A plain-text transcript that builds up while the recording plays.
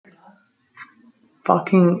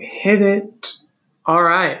Fucking hit it.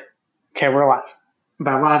 Alright. Okay, we're live.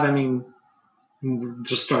 By live, I mean we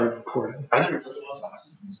just started recording. Are there really no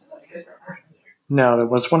boxes? I guess there are. No, there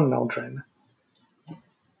was one in Eldrin.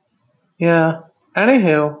 Yeah.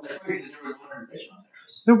 Anywho. That's weird because there was one in Richmond.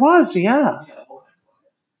 There was, yeah. Yeah,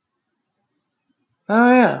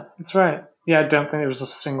 Oh, yeah. That's right. Yeah, I don't think there was a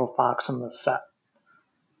single fox in the set.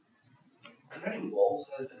 Are there any wolves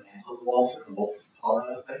other than Mansell the Wolf and the Wolf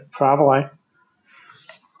Hollow thing? Probably.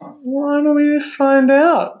 Why don't we find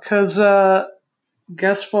out? Because,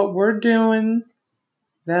 guess what we're doing?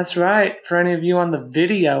 That's right. For any of you on the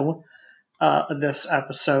video of this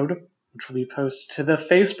episode, which will be posted to the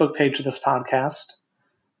Facebook page of this podcast,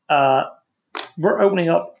 we're opening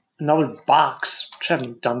up another box, which I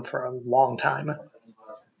haven't done for a long time. I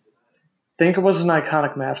think it was an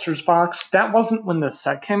Iconic Masters box. That wasn't when the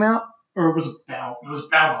set came out, or it was a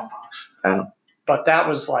Battle box. But that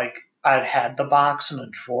was like, I'd had the box in a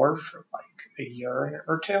drawer for like a year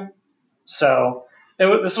or two. So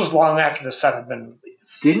this was long after the set had been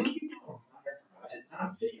released. Didn't you do not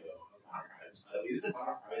a video of Honor Prize, but we did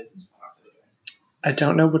Honor Prize in this box over there. I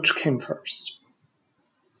don't know which came first.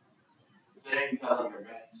 So then you got like a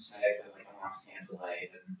red sex and like a Mox Tanzanite.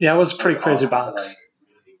 Yeah, it was a pretty crazy box. Like,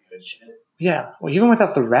 really good shit. Yeah, well, even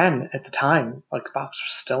without the Ren at the time, like, the box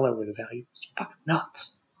was still over the value. It's fucking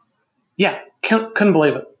nuts. Yeah, couldn't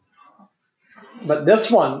believe it. But this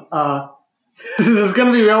one, this is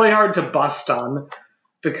going to be really hard to bust on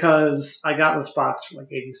because I got this box for like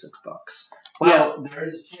 $86. Well, there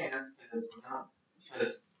is a chance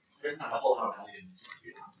because there's not a whole lot of value in this, to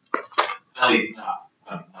be honest. At least not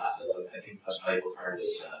so. I think the most valuable card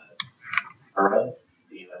is Euro.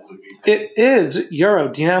 It is Euro.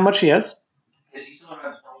 Do you know how much he is? Is he still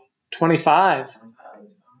around 25.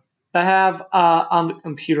 I have on the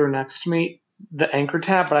computer next to me the anchor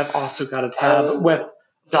tab, but I've also got a tab with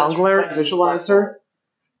Dongler Visualizer.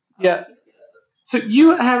 Yeah. So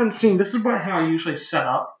you haven't seen, this is how I usually set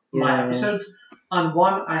up my episodes. On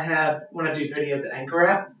one, I have, when I do video, the Anchor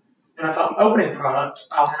app. And if I'm opening product,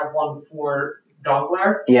 I'll have one for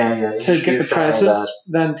Dongler to get the prices.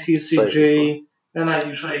 Then TCG. Then I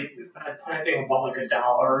usually, if I put anything above like $1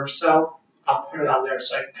 or so, I'll put it on there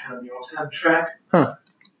so I can kind of real-time track what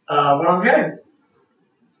I'm getting.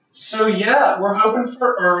 So yeah, we're hoping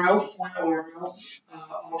for Uro, foil Uro,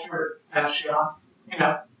 Alter Ashiok. You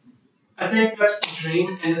know, I think that's the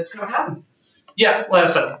dream, and it's gonna happen. Yeah, like I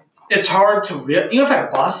said, it's hard to even if I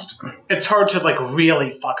bust, it's hard to like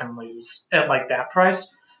really fucking lose at like that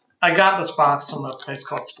price. I got this box from a place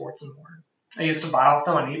called Sports and More. I used to buy off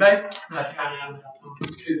them on eBay, and I found out about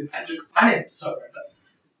them through the magic of finance subreddit.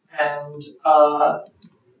 And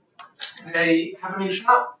they have a new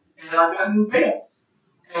shop, and I've gotten paid.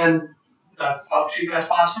 And up to you guys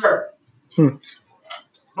sponsor. The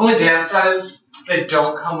only downside is they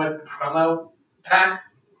don't come with the promo pack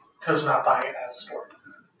because I'm not buying it at a store.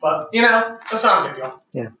 But, you know, that's not a big deal.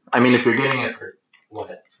 Yeah. I mean, if you're getting it for, what,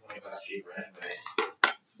 $20 cheaper anyway.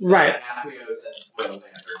 Right.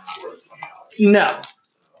 No.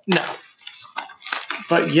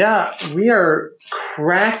 But yeah, we are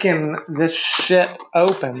cracking this shit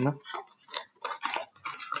open.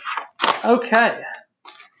 Okay.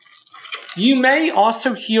 You may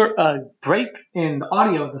also hear a break in the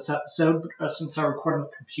audio of this episode since I recorded on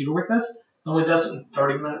the computer with this. It only does it in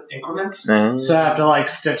 30-minute increments. So I have to like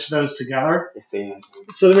stitch those together. I see.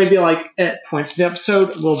 So there may be like at points in the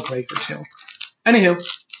episode, a little break or two. Anywho,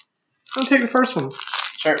 I'll take the first one.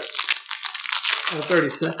 Sure.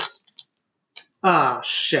 36. Ah,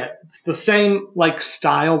 shit. It's the same like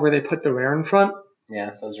style where they put the rare in front.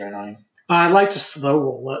 Yeah, those are annoying. I like to slow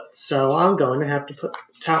roll it, so I'm going to have to put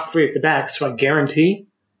top 3 at the back so I guarantee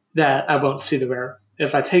that I won't see the rare.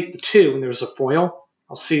 If I take the 2 and there's a foil,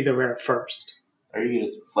 I'll see the rare first. Or you can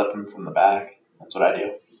just flip them from the back. That's what I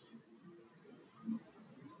do.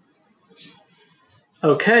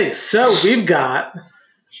 Okay, so we've got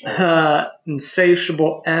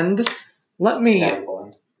Insatiable End.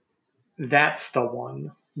 That's the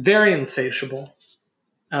one. Very insatiable.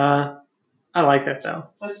 I like it though.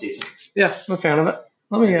 That's decent. Yeah, I'm a fan of it.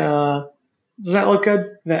 Let me, does that look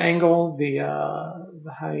good? The angle, the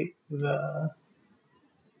height,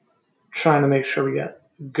 trying to make sure we get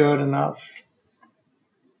good enough.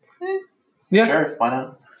 Yeah. Sure, why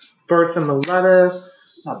not? Birth in the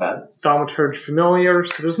Lettuce. Not bad. Thaumaturge Familiar,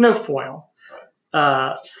 so there's no foil.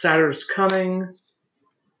 Saturn's Coming.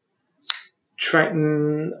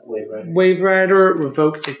 Triton Wave Rider.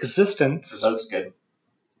 Revoke Existence. Revoke's good.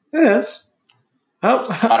 It is. Oh.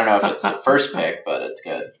 I don't know if it's the first pick, but it's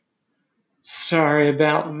good. Sorry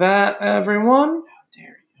about that, everyone. How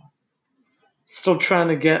dare you? Still trying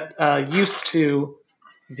to get used to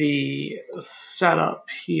the setup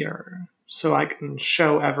here so I can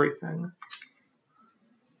show everything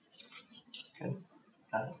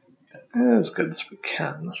as good as we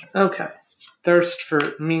can. Okay. Thirst for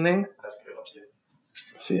meaning. That's a good one too.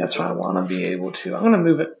 See, that's what I want to be able to. I'm going to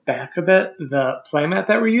move it back a bit, the playmat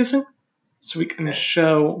that we're using, so we can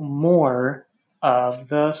show more of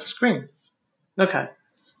the screen. Okay.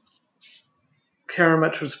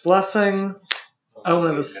 Karametra's Blessing,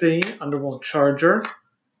 Omen of the Sea, Underworld Charger,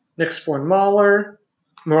 Nyxborn Mauler,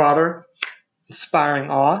 Marauder,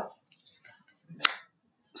 Inspiring Awe,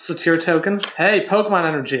 Satyr Token. Hey, Pokemon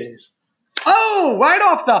Energies. Oh, right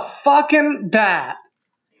off the fucking bat.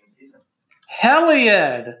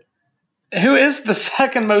 Heliod, who is the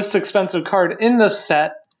second most expensive card in the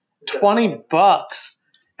set, $20,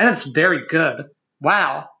 and it's very good.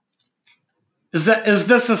 Wow. Is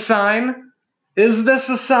this a sign? Is this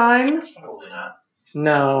a sign? Probably not.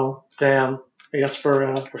 No. Damn. I guess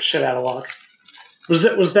we're shit out of luck. Was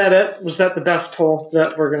that it? Was that the best pull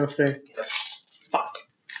that we're gonna see? Yes. Fuck.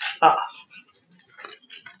 Ah.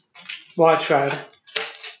 Well, I tried.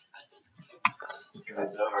 You tried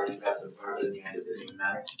so hard, you got so far, but in the end it didn't even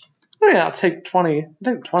matter. Oh yeah, I'll take 20.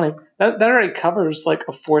 I'll take 20. That already covers like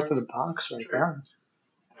a fourth of the box right there.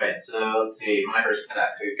 Alright, so let's see. My first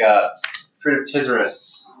pack. We've got Fruit of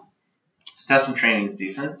Tizerus. Potassium Training is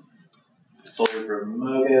decent. Soldier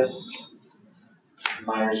Vermogus.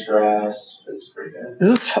 Miner's Grass is pretty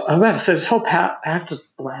good. I'm about to say, this whole pack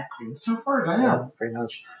is black green so far. Yeah, pretty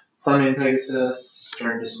much. Summoning Pegasus.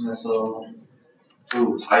 Stern Dismissal.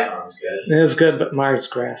 Ooh, Typhon's good. It is good, but Myers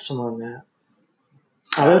Grass, I'm on that.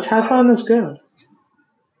 Although Typhon is good.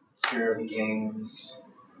 Hero of the Games.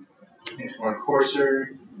 Nyxborn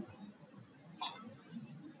Courser.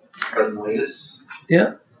 Present latest.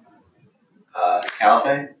 Yeah.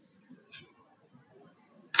 Caliphate.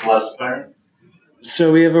 Blood Aspirant.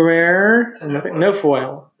 So we have a rare, and nothing, no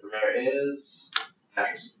foil. The rare is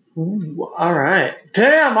Ashes. Ooh, alright.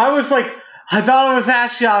 Damn, I thought it was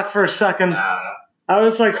Ashiok for a second. I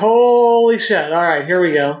was like, holy shit. Alright, here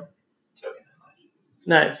we go. Token.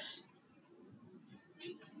 Nice.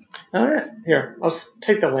 Alright, here. I'll just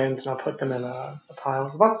take the lands and I'll put them in a pile.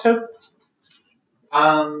 What about the tokens?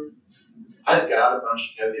 I've got a bunch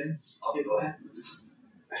of tokens. I'll take the land.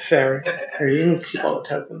 Fair. Here, you can keep all the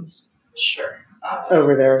tokens. Sure.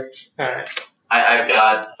 Over there. Alright. I've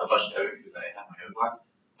got a bunch of tokens because I have my own box.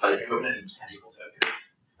 But if you open any tentacle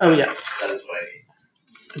tokens, Oh, yes. that is what I need.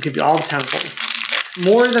 I'll give you all the tentacles.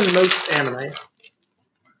 More than most anime.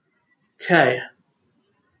 Okay.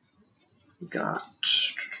 We got...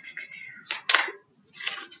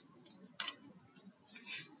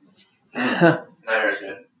 Nightmare's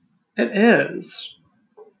good. It is.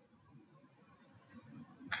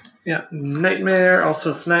 Yeah, Nightmare,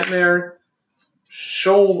 also it's Nightmare.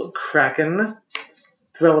 Shoal Kraken.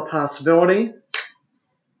 Thrill of Possibility.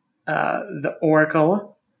 The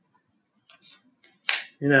Oracle.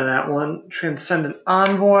 You know that one. Transcendent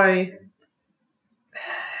Envoy.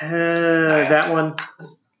 That one.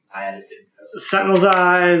 I added it. Sentinel's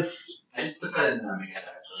Eyes. I just put that in there again,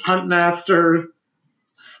 actually. Huntmaster.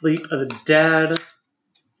 Sleep of the Dead.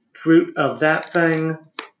 Fruit of that thing.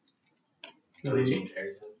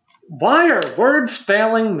 Why are words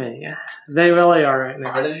failing me? They really are right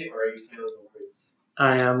now. Are they, or are you failing the words?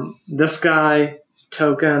 I am this guy,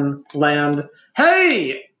 token, land.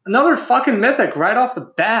 Hey! Another fucking mythic right off the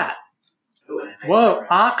bat. Ooh, nice. Whoa,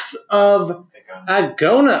 Ox of Agonas.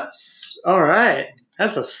 Agonas. Alright.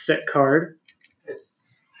 That's a sick card. It's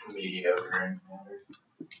mediocre and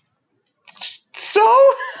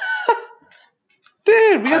So?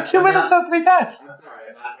 Dude, we got 2 minutes and 3 packs. I'm sorry,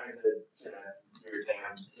 I'm not trying to do your thing.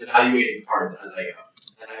 I'm evaluating cards as I go.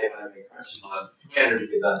 And I evaluate cards from the last commander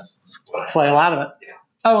because that's what I Play a lot of it. Yeah.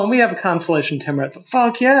 Oh, and we have a Constellation Timber.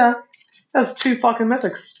 Fuck yeah. That's 2 fucking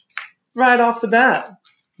mythics. Right off the bat.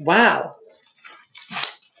 Wow.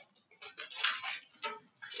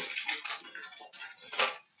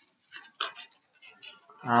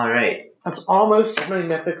 Alright. That's almost as many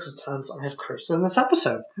mythics as times I have cursed in this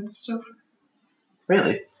episode. So,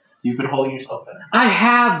 Really? You've been holding yourself better. I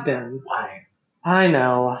have been. Why? I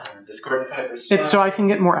know. Discord the Piper's It's so I can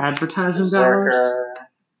get more advertising dollars.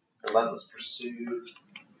 Relentless Pursuit.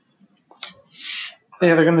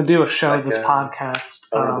 Yeah, they're going to do a show of Like, this podcast.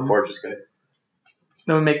 the Forge is good.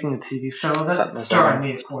 They're making a TV show of it. Something Starring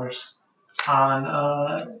me, of course.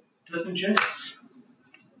 On Disney Junior.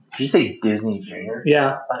 Did you say Disney Junior?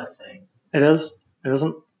 Yeah, That's not a thing. it is. It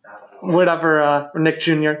isn't. Whatever, Nick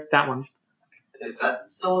Jr., that one. Is that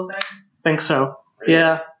still a thing? Think so. Really?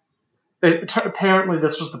 Yeah. Apparently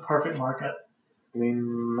this was the perfect market. We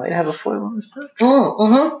might have a foil on this pack.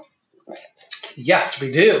 Yes,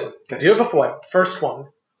 we do. We do have a foil. First one.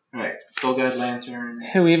 Alright, Skull Guide Lantern.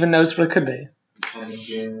 Who even knows what it could be?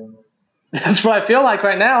 June. That's what I feel like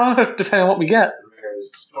right now, depending on what we get. Rare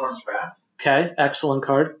is Storm's Wrath. Okay, excellent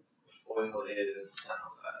card. Foil is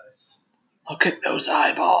Sentinel's Eyes. Look at those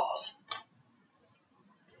eyeballs.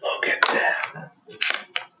 Look at them.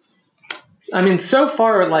 I mean, so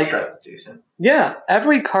far, like, That's decent. yeah,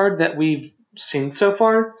 every card that we've seen so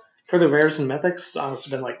far for the rares and mythics has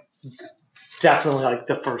been, like, definitely, like,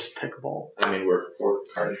 the first pick of all. I mean, we're 4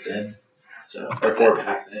 cards in. So, or 4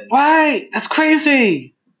 packs in. Why? That's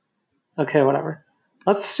crazy! Okay, whatever.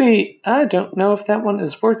 Let's see. I don't know if that one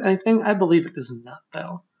is worth anything. I believe it is not,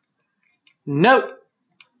 though. Nope.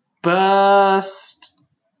 Bust.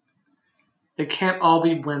 They can't all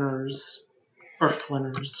be winners. Or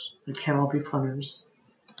flinners. They can't all be flinners.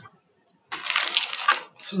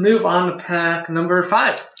 Let's move on to pack number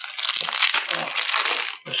 5.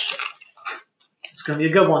 Oh, shit. It's going to be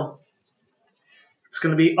a good one. It's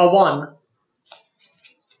going to be a 1.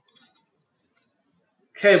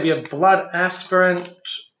 Okay, we have Blood Aspirant,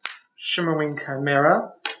 Shimmerwing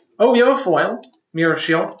Chimera. Oh, we have a foil. Mirror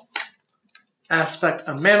Shield. Aspect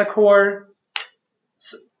of Manicore.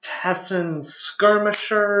 Tessin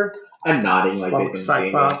Skirmisher. I'm nodding like they can see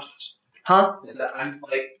me. Cyclops. Huh? Is that I'm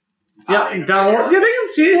like Yeah, nodding. Donald. Yeah, they can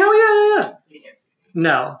see it. Hell yeah. You can't see me.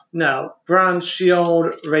 No. Bronze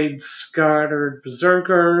Shield, Raid Scattered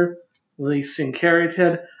Berserker, Releasing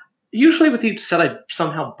Caryatid. Usually with each set, I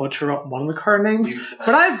somehow butcher up one of the card names. We've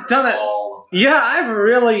But I've done it. all of them. Yeah, I've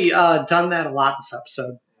really done that a lot this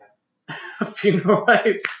episode. Funeral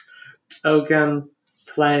Rites, Token,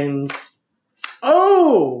 Planes.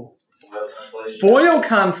 Oh! Foil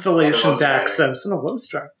Constellation And a Low Strider. Daxos and a Low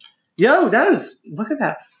Strider. Yo, that is. Look at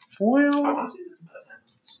that. I Foil. want to see this button.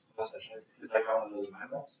 Is that one of those in my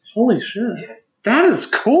box? Holy shit. Yeah. That is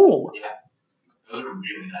cool. Yeah. Those are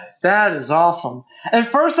really nice. That is awesome.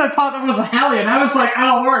 At first, I thought that was a Hellion. I was like,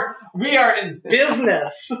 oh, we are in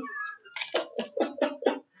business.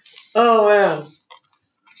 Oh, man.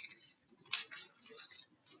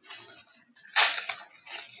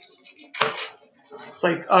 It's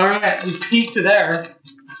like, all right, we peaked there.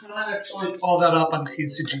 I'll actually pull that up on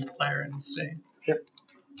TCG Player and see.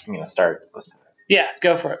 I'm gonna start listening. Yeah,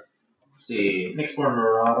 go for it. Let's see. Mixborn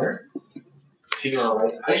Marauder. Funeral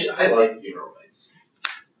Rites. I like Funeral Rites.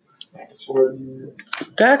 Nexus Warden.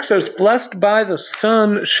 Daxos, Blessed by the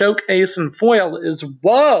Sun, Showcase, and Foil is,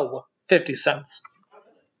 whoa, 50 cents.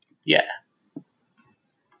 Yeah.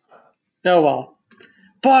 Oh, well.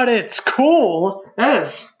 But it's cool. That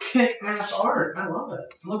is kick-ass art. I love it.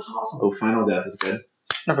 It looks awesome. Oh, Final Death is good.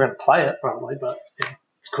 Never gonna play it, probably, but yeah,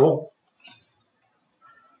 it's cool.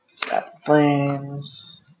 Got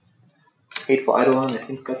Flames. Hateful Eidolon, I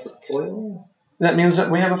think that's a foil. That means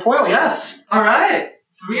that we have a foil, yes. All right.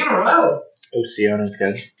 3 in a row. Oceana's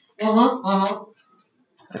good.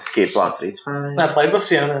 Escape Velocity's fine. I played with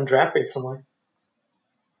Sienna in draft recently.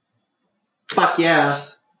 Fuck yeah.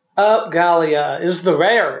 Oh, Galia is the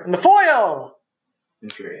rare. And the foil!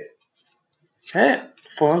 Infuriate. Hey,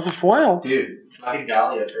 foil's a foil. Dude, fucking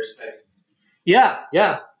Galia first pick.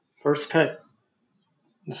 Yeah. First pick.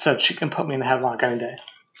 Said she can put me in the headlock any day.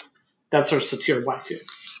 That's her Satyr waifu.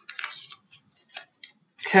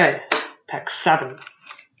 Okay, pack 7.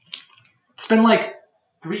 It's been like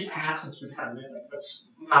 3 packs since we've had a minute.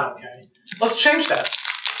 That's not okay. Let's change that.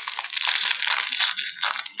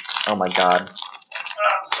 Oh my god.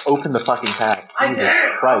 Open the fucking pack. I Jesus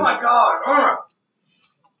did! Christ. Oh my god!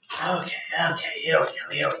 Okay, here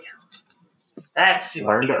we go. That's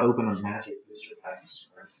Learn to open a magic booster pack.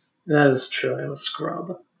 That is true, I'm a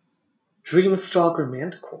scrub. Dreamstalker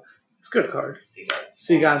Manticore. It's a good card.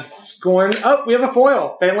 See, guys, Scorn. Oh, we have a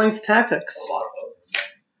foil. Phalanx Tactics. A lot of those.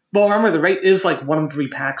 Well, remember, the rate is like 1 in 3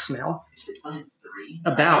 packs now.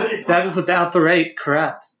 That is about the rate,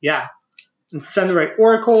 correct. Yeah. Incinerate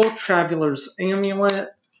Oracle, Traveler's Amulet.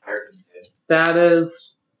 Pirate's good. That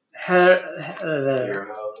is. Hero.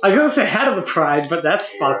 I'm going to say Head of the Pride, but that's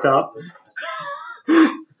fucked up.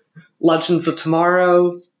 Legends of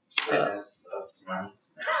Tomorrow. Witness of Tomorrow.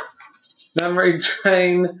 Memory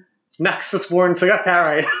Train. Nexus Warrants. I got that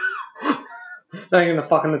right. Not going to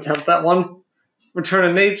fucking attempt that one. Return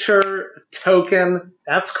of Nature. Token.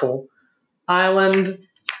 That's cool. Island.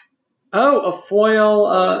 Oh, a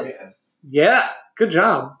foil. Yes. Yeah, good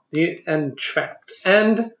job. And Trapped.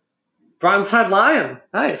 And Bronze-Hide Lion.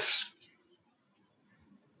 Nice.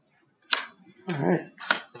 Alright.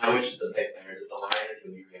 Now, which is the pick there? Is it the Lion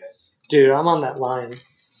or the Urias? Dude, I'm on that Lion.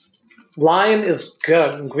 Lion is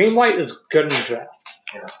good. And Green-White is good in the draft.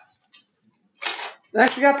 Yeah. I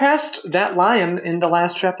actually got past that lion in the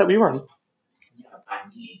last trap that we were in. Yeah, by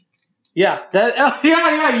me. Yeah,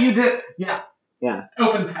 yeah, you did. Yeah. Yeah.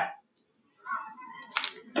 Open pack.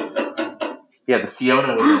 Yeah, the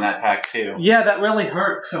Siona was in that pack too. Yeah, that really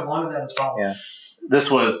hurt, so I wanted that as well. Yeah. This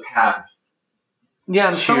was pack. Yeah,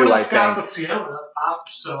 and Two, someone else I got the think. Siona up,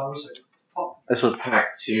 so I was like, oh. This was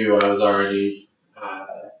pack 2. I was already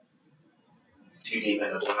too deep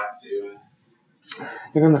into black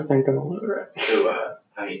You're gonna think I'm a little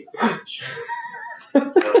I mean,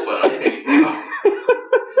 that's what I think.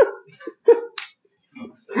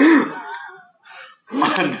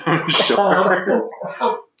 I'm sure.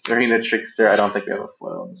 Arena Trickster, I don't think we have a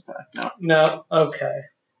foil in this pack. No. No, okay.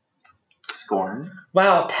 Scorn.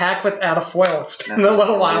 Wow, a pack without a foil. It's been a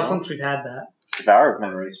little while since we've had that. Devour of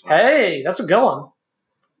Memories. Hey, that's a good one.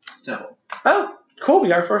 No. Oh, cool, we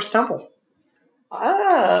got our first temple.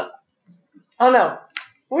 Oh no.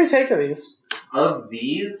 What do we take of these? Of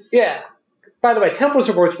these? Yeah. By the way, temples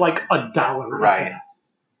are worth like $1. Right.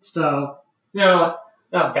 So, you know,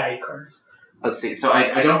 not value cards. Let's see. So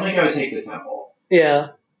I don't think I would take the temple. Yeah,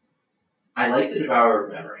 I like the Devourer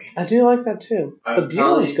of Memory. I do like that too. I The would beetle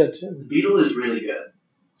probably- is good The too. Beetle is really good.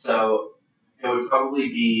 So it would probably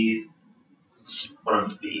be one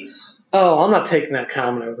of these. Oh, I'm not taking that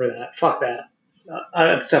common over that. Fuck that.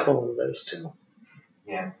 I'd step on one of those two.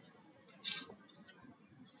 Yeah.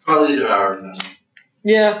 Probably the Devourer of Memory.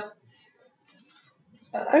 Yeah.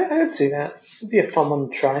 I'd see that. It'd be a fun one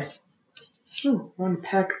to try. We're on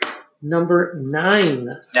pack number 9.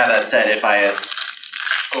 Now that said, if I had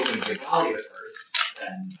opened the Gallia first, then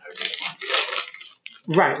I would just want to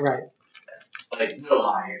do it. Right. Like, no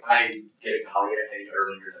lie, if I get a Gallia any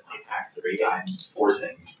earlier than like pack 3, I'm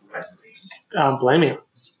forcing red and green. I don't blame you.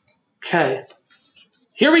 Okay.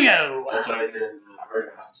 Here we go. That's what I did in the hard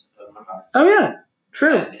draft of my box. Oh, yeah.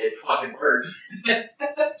 True. And it fucking worked.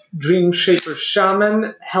 Dream Shaper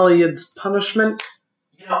Shaman, Heliod's Punishment.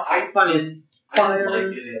 You know, I didn't like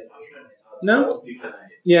Iliad's Punishment. I saw it No? spoiled because I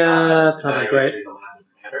did. Yeah, that's not great. The last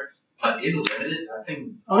commander. But in limited, that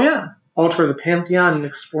thing's Oh, yeah. Alter the Pantheon,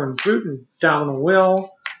 Exploring Brute, and Dominal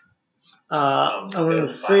Will. I want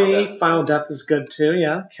to see. Final Death is good too,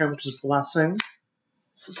 yeah. Karamit's Blessing.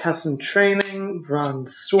 Test and Training,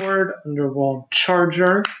 Bronze Sword, Underworld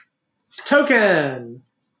Charger. Token!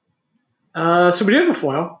 So we do have a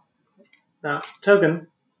foil. No, token.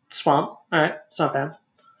 Swamp. Alright, it's not bad.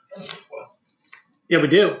 Yeah, we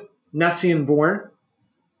do. Nessian Boar.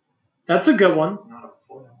 That's a good one. Not a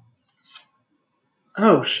foil.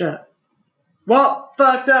 Oh, shit. Well,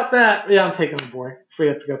 fucked up that. Yeah, I'm taking the Boar. If we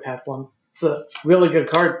have to go path 1. It's a really good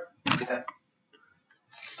card. Yeah.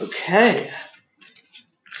 Okay.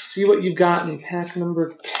 Let's see what you got in pack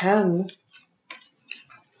number 10.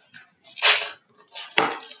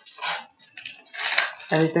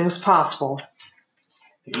 Anything's possible.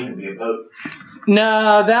 It could even be a boat.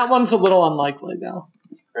 No, that one's a little unlikely, though.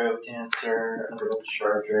 Grove Dancer, Underworld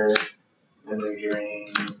Charger, Memory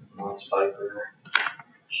Drain, Moss Viper,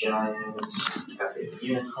 Giant, Cafe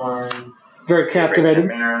Unicorn, Very captivating.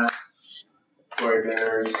 Chimera, Glory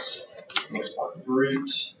Bears, Mixed-Block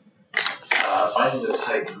Brute, Binding the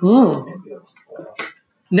Titans.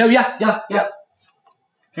 No, yeah.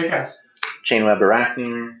 Okay, guys. Chainweb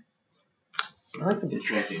Arachnir. I like the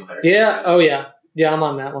Entrancing Letter. Yeah, oh yeah. Yeah, I'm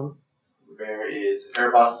on that one. Rare is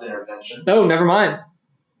Airboss's Intervention. Oh, never mind.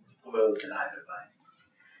 Foil is Denied Divine.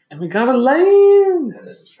 And we got a land! And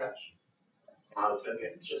this is fresh. It's not a token,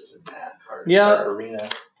 it's just a bad card. Yeah. Arena.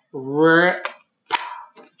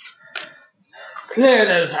 Clear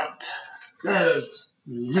those out. Those.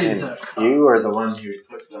 Laser. And you are the one One who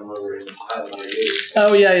puts them over in the pile while you use.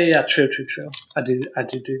 Oh, yeah. True. I do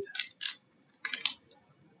that.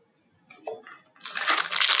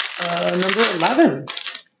 Number 11.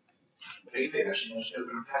 What do you think? I should just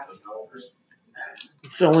open a pack of developers.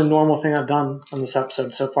 It's the only normal thing I've done on this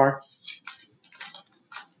episode so far.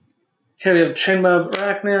 Okay, we have Chainweb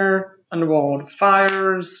Arachnir, Underworld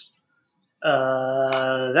Fires,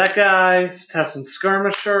 that guy, Test and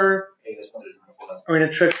Skirmisher, Hey, this one is not foil.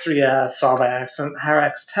 Arena Trickster, yeah, saw by accident,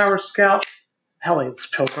 Harax Tower Scout, Heliod's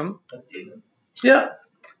Pilgrim, That's decent. yeah,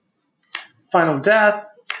 Final Death,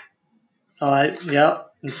 yep,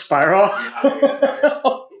 and Spiral.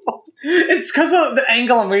 It's because of the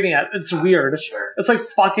angle I'm reading at. It's weird. Sure. It's like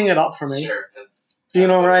fucking it up for me. Sure. Do you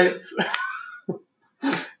know right?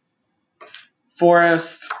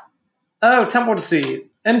 Forest. Oh, Temple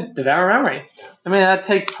Deceit. And Devour Memory. I mean, I'd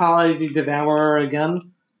take probably the Devourer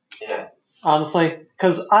again, Yeah. honestly.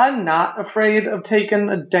 Because I'm not afraid of taking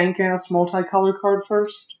a dank-ass multicolored card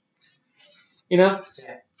first. You know?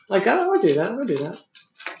 Yeah. Like, I would do that.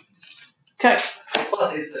 Okay.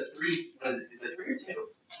 Plus, it's a 3. What is it? Is it 3 or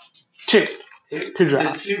 2? Two. Two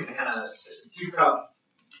drop. It's a 2 mana. It's a 2 drop.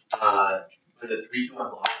 With a 3/2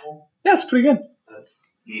 unblockable. Yeah, it's pretty good.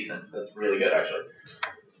 That's decent. That's really good, actually.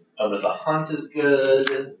 But the Hunt is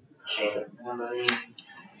good. Chain of Memory.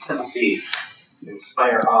 Temple Thief.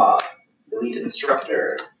 Inspire Awe. Elite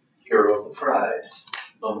Instructor. Hero of the Pride.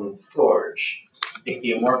 Moment of Forge.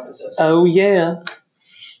 Ichthyomorphosis. Oh yeah.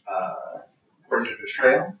 Portrait of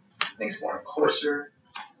Betrayal. Thanksborn Courser.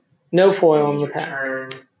 No foil on the pack. Return.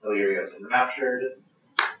 Delirious Enraptured.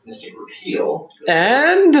 Mystic Repeal.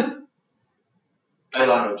 And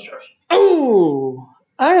Eidolon Obstruction. oh,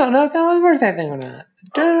 I don't know if that was worth anything or not.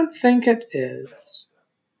 I don't think it is.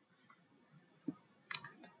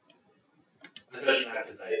 Especially not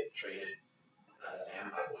because I traded Sam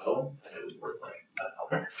by Will, and it was worth like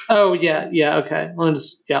 $1. Oh yeah, okay. Let me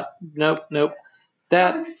just nope. How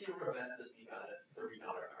That does Hero Vestas you got a $30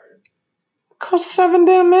 card? costs 7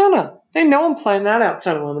 damn mana. Ain't no one playing that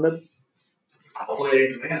outside of limited. I'll play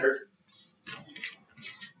it in Commander.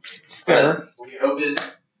 Fair. We open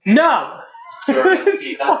No. Hero Vestas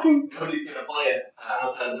you got. Fucking. Nobody's gonna play it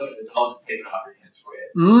outside of limited. It's all just taken off your hands for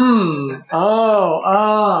you.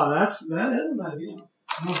 Oh, that is an idea.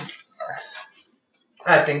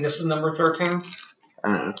 I think this is number 13. I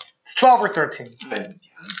don't know. It's 12 or 13.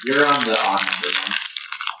 You're on the odd number one.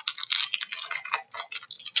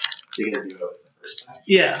 Because you opened the first time.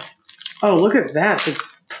 Yeah. Oh, look at that. The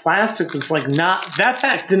plastic was like not. That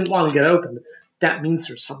pack didn't want to get opened. That means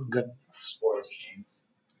there's something good in this. Or it's changed.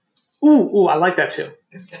 Ooh, I like that too.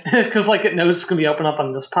 Because like it knows it's gonna be open up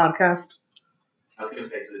on this podcast. I was gonna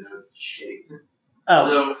say because it knows it's shitty. Oh,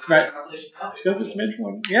 Although, right. Let's go this mid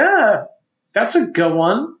one. Yeah, that's a good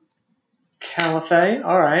one. Caliphate.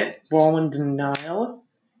 All right. Whirlwind Denial.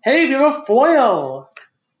 Hey, we have a foil.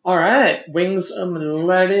 All right. Wings of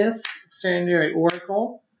Meletis. Sanguinary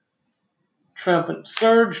Oracle. Triumphant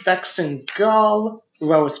Surge. Vexing Gull.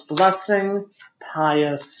 Heroic Blessing.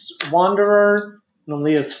 Pious Wanderer.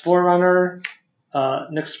 Nalia's Forerunner.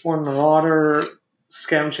 Nyxborn Marauder.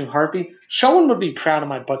 Scavenging Harpy. Someone would be proud of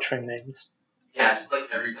my butchering names. Yeah, just like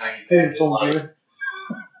every time you say it, it's like,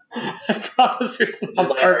 I promise you it's just not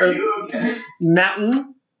like, are hard. you okay?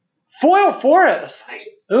 Mountain. Foil Forest. Nice.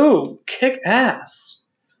 Ooh, kick ass.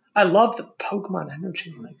 I love the Pokemon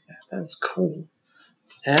energy like that. That's cool.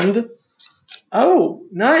 And, oh,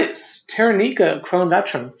 nice. Terranica, Crone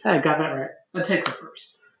Veteran. I got that right. I'll take the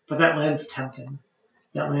first. But that land's tempting.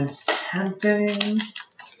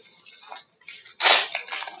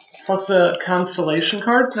 Plus a Constellation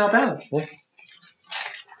card? Not bad.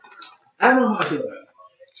 I don't know how I feel about it.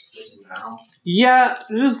 Just in general. Yeah,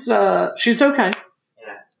 this she's okay.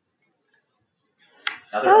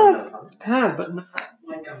 Another one. Bad, but not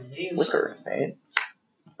like amazing. Liquor, right?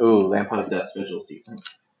 Ooh, Lamp Of Death's Vigil Season.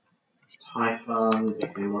 Typhon,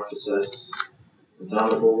 Ichthyomorphosis,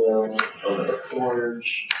 Indomitable Will, Omen of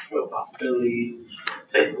Forge, Will Possibility,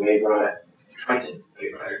 Titan Wave Rider, Triton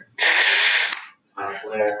Wave Rider, Final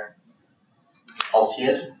Flare,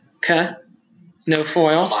 Alciad. Okay. No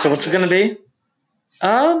foil. So what's it gonna be?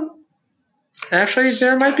 Actually,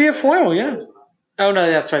 there might be a foil. Yeah. Oh no,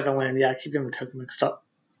 that's right. The land. Yeah, I keep getting the token mixed up.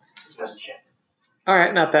 That's a check. All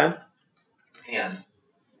right, not bad. And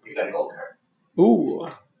you got a gold card. Ooh,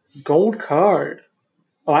 gold card.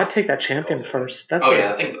 Oh, I'd take that champion first. That's Oh a- yeah,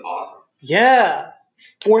 that thing's awesome. Yeah.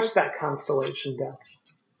 Force that Constellation deck.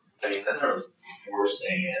 I mean, that's not really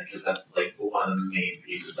forcing it, because that's like one of the main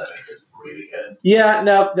pieces that makes it really good. Yeah,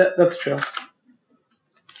 no, that's true.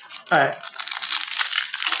 All right.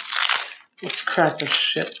 Let's crack this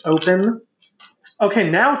shit open. Okay,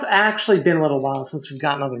 now it's actually been a little while since we've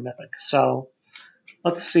got another mythic, so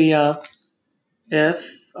let's see if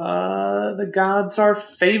the gods are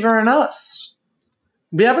favoring us.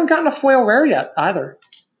 We haven't gotten a foil rare yet either.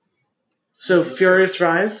 So Furious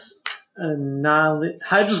Rise,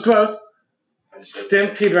 Hydra's Growth,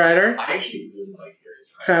 Stampede Rider, I actually really like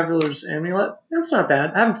Furious Rise. Traveler's Amulet. That's not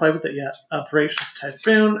bad. I haven't played with it yet. Voracious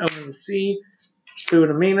Typhoon, Open the Sea, Fluid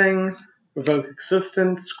of Meaning, Revoke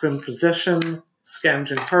Existence, Grim Position,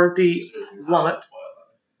 Scavenging Harpy. Love it.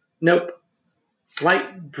 Nope.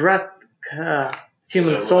 Light Breath,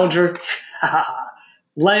 Human Soldier,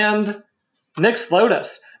 Land, Nyx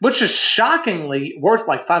Lotus, which is shockingly worth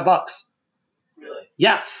like $5. Really?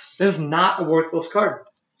 Yes, it is not a worthless card.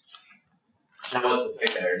 Now what's the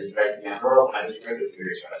pick there? Is it Dragon Emerald? I just read the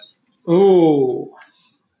Furious Rise. Ooh.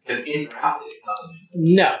 Because in draft, it's not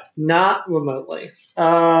amazing. No, not remotely.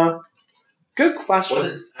 Good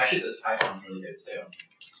question. Actually, the Typhon's really good too.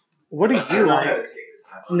 What do But I you don't know like? how to take this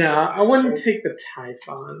Typhon. No, I wouldn't take the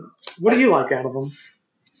Typhon. What do you like out of them?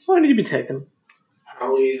 What would you be taking?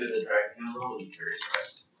 Probably the drag thing a little bit Curious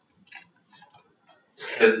Crest.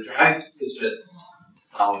 Because the drag is just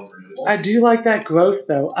solid renewable. I do like that growth,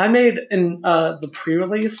 though. I made in the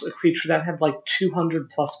pre-release a creature that had like 200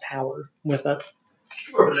 plus power with it.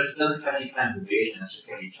 Sure, but if it doesn't have any kind of evasion, it's just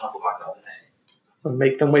going to be chump blocked all the day. It'll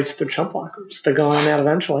make them waste their chump blockers. They're going out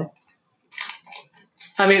eventually.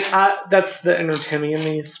 I mean, that's the inner Timmy in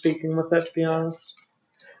me speaking with it, to be honest.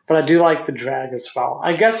 But I do like the drag as well.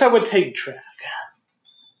 I guess I would take drag.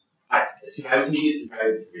 I would need to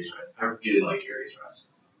drag the Curious Crest. I really like Curious Crest.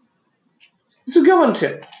 It's a good one,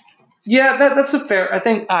 too. Yeah, that's a fair... I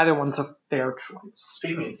think either one's a fair choice.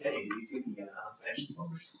 Speaking of Teddy, did you see him get Sanction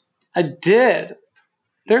Silvers? I did.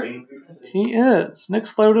 There, he is.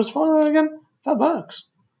 Nick's load is what again? $5.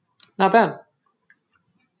 Not bad.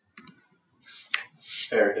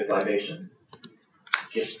 Fair, because Libation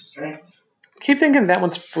gives him strength. Keep thinking that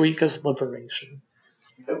one's Freaka's Liberation.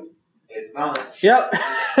 Nope, it's not. Yep,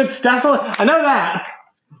 it's definitely... I know that.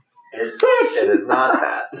 It is not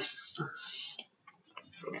that.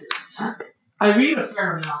 I read a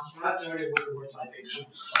fair amount, but I have no idea what the word libation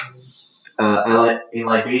means.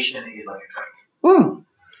 Libation is like a drink.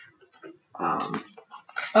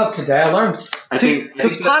 Oh, today I learned. I See, think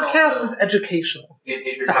this that's podcast also- is educational.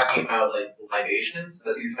 If you're That's talking about like libations,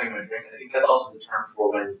 that's you're talking about drinks. I think that's also the term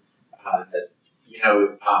for when,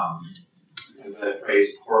 the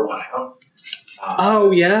phrase "pour one out."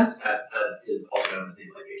 Oh, yeah? That is also known as a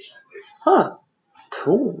libation, I believe. Huh.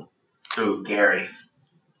 Cool. Ooh, Gary.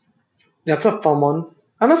 That's a fun one.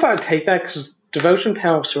 I don't know if I would take that because devotion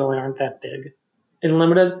powers really aren't that big in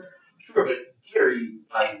limited. Sure, but Gary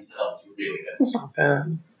by himself is really good. It's not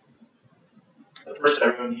bad. The first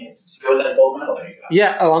everyone games. Go with that gold medal that you got.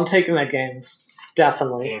 Yeah, oh, I'm taking that games.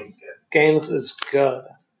 Definitely. Games is good. Games is good.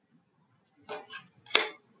 I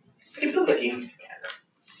feel like games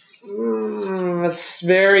Commander. It's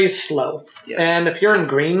very slow. Yes. And if you're in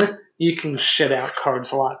green, you can shit out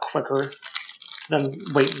cards a lot quicker than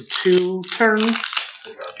waiting 2 turns.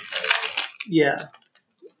 The draws you try to Yeah.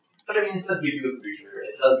 But I mean, it does give you a creature.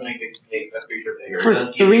 It does make a creature bigger. For It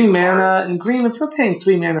does give 3 you mana cards. in green, if you're paying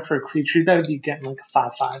 3 mana for a creature, that would be getting like a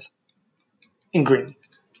 5/5 in green.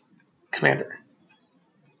 Commander.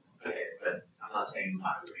 Okay, but I'm not saying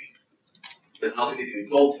not green. Because it also gives you a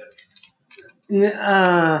gold tip.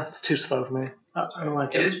 It's too slow for me. I don't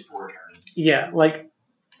like It it. is 4 turns. Yeah, like,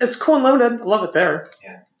 it's cool and loaded. I love it there.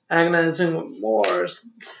 Yeah. Agonizing with Wars,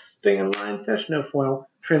 Stinging Lionfish, no foil.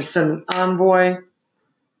 Transcendent Envoy.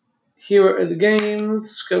 Hero of the Games,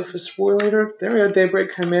 Scophus War Leader. There we go,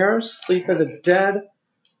 Daybreak Chimera, Sleep of the Dead.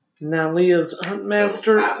 Nalia's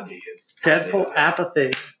Huntmaster. Apathy is- Deadpool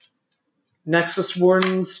Apathy. Nexus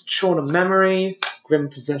Wardens, Chord of Memory, Grim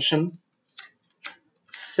Possession.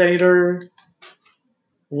 Satyr.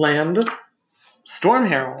 Land. Storm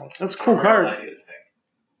Herald. That's a cool card. I like it.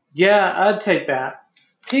 Yeah, I'd take that.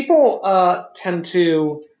 People tend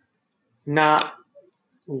to not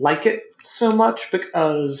like it so much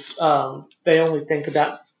because they only think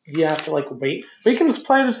about you have to like wait. We can just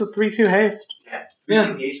play it as a 3/2 haste. Yeah. Yeah.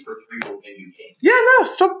 3 games for 3 will win you games. Yeah, no,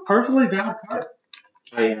 still perfectly valid card.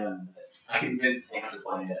 I convinced Sam to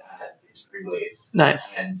play it at his pre-release. Nice.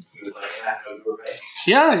 And he was like, yeah, no, you were right.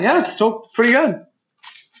 Yeah, it's still pretty good.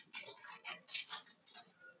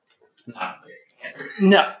 Not clear.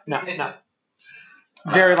 No.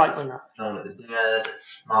 Very likely not. Dawn of the Dead,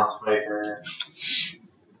 Moss Viper.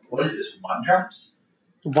 What is this? 1-drops?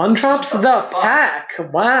 1-drops the pack.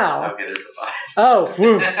 Wow. Okay, there's a 5. Oh,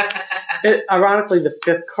 woo. Ironically, the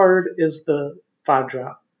 5th card is the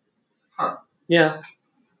 5-drop. Huh. Yeah.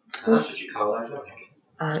 That's what you call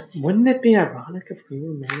that. Wouldn't it be ironic if we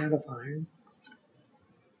were made out of iron?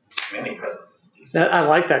 Many presents is decent. I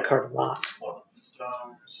like that card a lot. One of the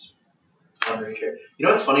Stars. Wondering here. You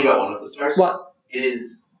know what's funny about One of the Stars? What? It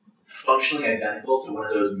is functionally identical to one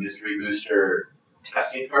of those mystery booster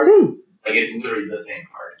testing cards. Like, it's literally the same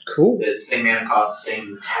card. Cool. It's same mana cost,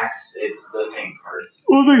 same text, it's the same card.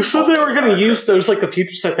 Well, they said they were going to use those like a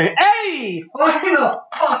future set thing. Hey!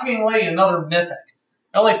 Finally, another mythic.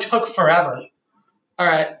 It only took forever.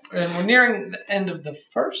 Alright, and we're nearing the end of the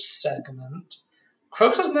first segment.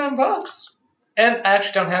 Croaks is $9. And I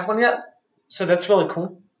actually don't have one yet, so that's really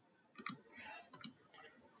cool.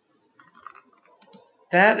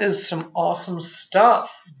 That is some awesome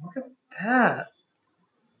stuff. Look at that.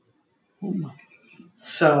 Ooh.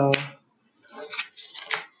 So,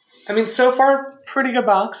 I mean, so far, pretty good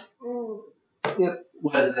box. Yep.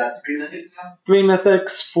 What is that? 3 mythics now? 3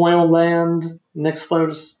 mythics, foil land, Nyx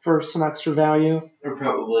loads for some extra value. They're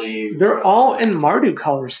probably. They're all in Mardu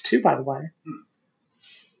colors too, by the way.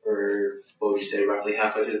 Or, what would you say, roughly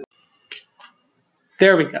halfway through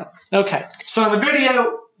There we go. Okay. So in the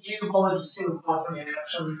video, you've only just seen Awesome in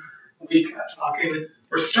action. We kept talking.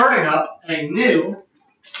 We're starting up a new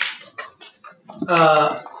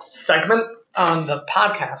segment on the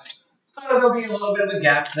podcast. So there'll be a little bit of a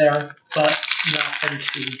gap there, but nothing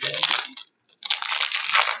too big.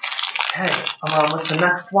 Okay, with the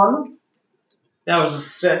next one. That was a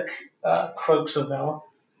sick Croxaville.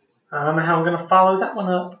 I don't know how I'm going to follow that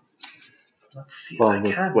one up. Let's see if I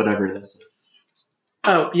can. Whatever this is.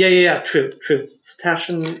 Oh, yeah, true.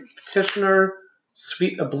 Petitioner,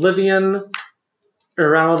 Sweet Oblivion,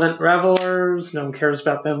 Irrelevant Revelers. No one cares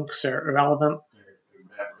about them because they're irrelevant.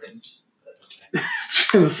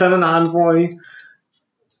 Seven Envoy,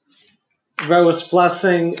 Rose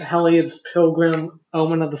Blessing, Heliod's Pilgrim,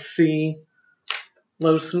 Omen of the Sea,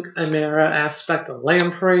 Los Chimera Aspect of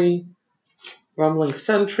Lamprey, Rumbling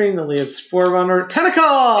Sentry, Nalia's Forerunner,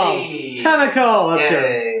 Tentacle! Hey! Tentacle! That's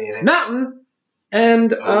yours. Mountain!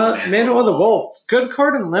 And Mandel of the Wolf. Good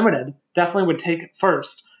card and limited. Definitely would take it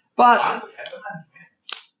first. But Honestly, I don't know.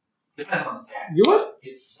 Depends on the deck. you what?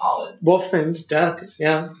 It's solid. Wolf themed deck,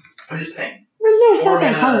 yeah. I'm just saying. There's 4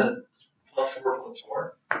 nothing hard. mana,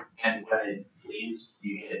 +4/+4, and when it leaves,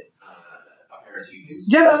 you get a pair of tutus.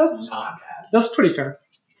 Yeah, that's not bad. That's pretty fair.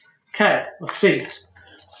 Okay, let's see.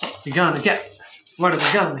 What we gonna get? What are we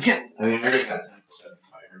gonna get? I mean, I already got 10%, so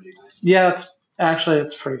I already got it. Yeah,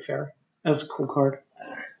 it's pretty fair. That's a cool card.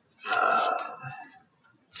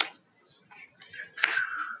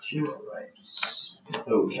 Hero rights.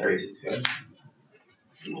 Oh, carries it good.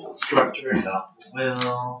 Structure,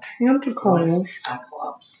 will. Tentacle.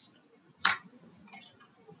 Cyclops.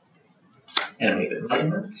 Animated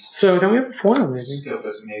Enlightenment. So then we have a foil, maybe.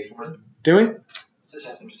 Scopus Maze Do we?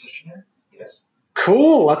 Suggested Petitioner. Yes.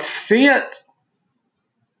 Cool. Let's see it.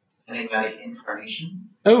 Enigmatic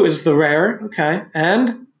Incarnation. Oh, is the rare? Okay,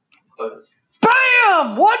 and Close.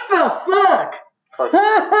 bam! What the fuck?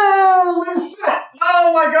 Holy shit!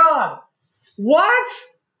 Oh my god! What?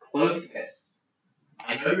 Clothes.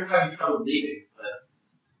 I know you're having trouble reading, but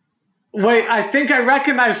Wait, I think I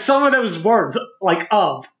recognize some of those words, like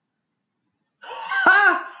of.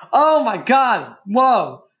 Ha! Oh my god!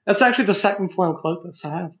 Whoa! That's actually the second foil Clothis I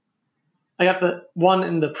have. I got the one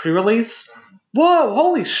in the pre-release. Whoa!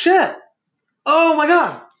 Holy shit! Oh my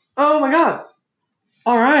god! Oh my god!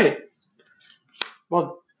 Alright.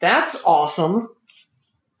 Well, that's awesome.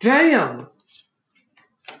 Damn!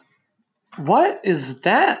 What is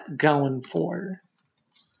that going for?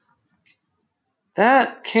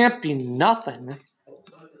 That can't be nothing.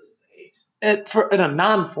 Clothes is 8. In a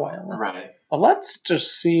non-foil. Right. Well, let's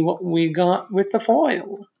just see what we got with the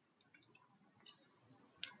foil.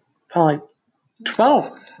 Probably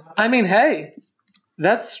 12. I mean, hey,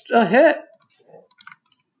 that's a hit.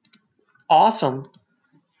 Awesome.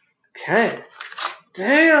 Okay.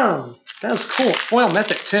 Damn. That was cool. Foil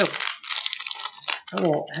mythic, too. I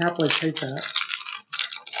will happily take that.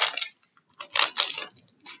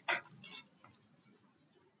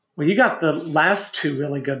 Well, you got the last two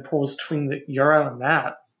really good pulls between the Euro and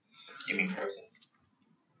that. You mean Frozen?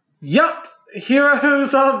 Yup!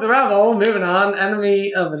 Heroes of the Revel. Moving on.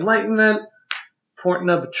 Enemy of Enlightenment.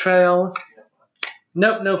 Portent of Betrayal.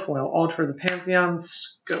 Nope, no foil. Altar of the Pantheon.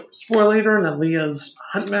 Scope Spore Leader. Nalia's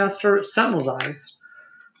Huntmaster. Sentinel's Eyes.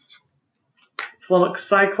 Flummox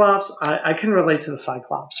Cyclops. I can relate to the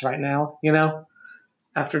Cyclops right now, you know?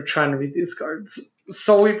 After trying to read these cards.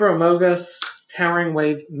 Soul Weaver Amogus. Towering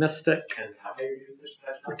Wave Mystic. Is that how you use it?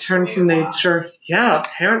 Return to Nature. Yeah,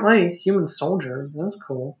 apparently. Human Soldier. That's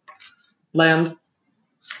cool. Land.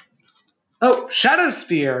 Oh, Shadow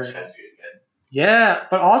Spear. Shadowspear's good. Yeah,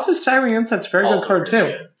 but also Staggering Insight's a very good Also card,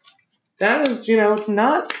 very too. good. That is, it's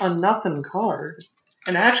not a nothing card.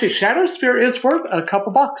 And actually, Shadow Spear is worth a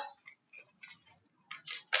couple bucks.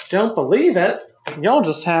 Don't believe it. Y'all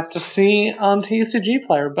just have to see on TCG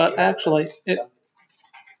Player, but actually,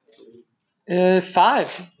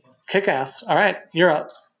 5. Kick-ass. All right, you're up.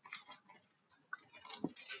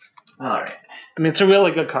 Alright. I mean, it's a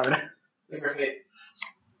really good card. Liquor Fate.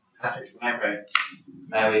 After Lamprey.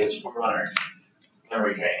 Malia's Forerunner.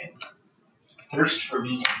 Memory Drain. Thirst for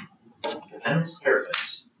Meaning. Defense Parapet.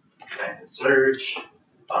 Rampant Surge.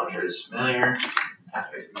 Thaumaturge's Familiar.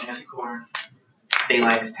 Aspect of Manticore.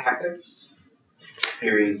 Phalanx Tactics.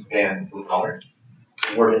 Fury's Band Blue Collar.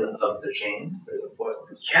 Warden of the Chain. There's a foil.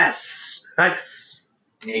 Yes. Nice.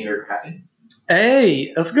 Nager Kraken.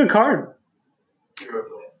 Hey, that's a good card. Hero of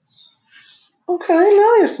the Winds. Okay,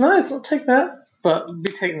 nice. I'll take that. But I'll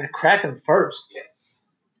be taking the Kraken first. Yes.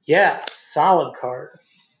 Yeah, solid card.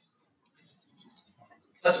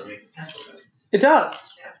 That's what makes potential good. It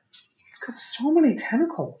does. Yeah. It's got so many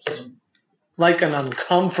tentacles. like an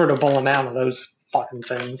uncomfortable amount of those fucking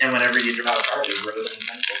things. And whenever you draw a card, it grows in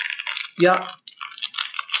pencil. Yep.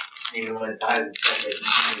 Even when it dies, it's still they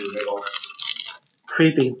continue to wiggle.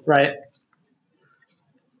 Creepy, right?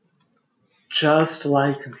 Just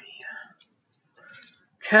like me.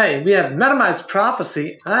 Okay, we have Metamized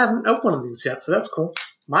Prophecy. I haven't opened one of these yet, so that's cool.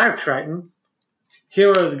 Mire Triton.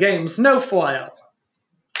 Hero of the Games, no foil.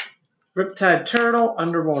 Riptide Turtle,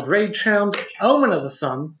 Underworld Rage Hound, Omen of the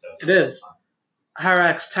Sun. It is.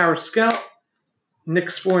 Hyrax Tower Scout,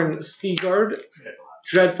 Nyxborn Seaguard,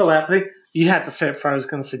 Dreadful Apathy. You had to say it before I was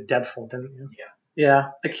going to say Deadful, didn't you? Yeah.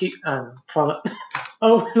 Yeah, I keep, I don't know, Plummet.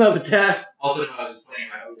 Oh, another death. Also, no, I was just playing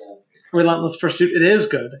my own balls. Relentless Pursuit, it is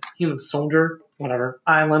good. Human Soldier, whatever.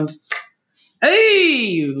 Island.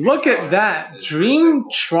 Hey, look at that. Dream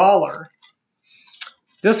Trawler.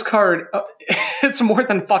 This card, it's more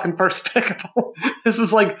than fucking first pickable. This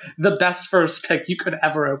is like the best first pick you could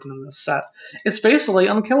ever open in this set. It's basically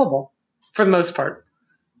unkillable, for the most part.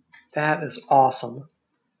 That is awesome.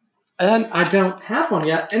 And I don't have one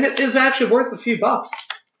yet, and it is actually worth a few bucks.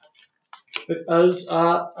 Because,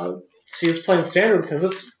 see, it's playing standard because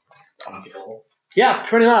it's... Unkillable. Yeah,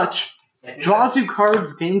 pretty much. Draws you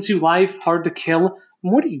cards, gains you life, hard to kill.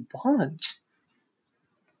 What do you want?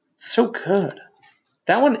 So good.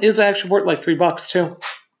 That one is actually worth like $3 too.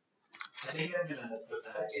 I think I'm gonna put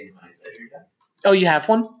that in my Zedru deck. Oh, you have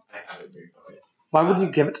one? I have it very twice. Why would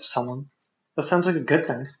you give it to someone? That sounds like a good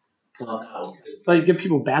thing. Well, no, because So you give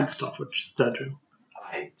people bad stuff, which is Zedru.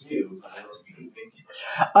 I do, but I also do vintage.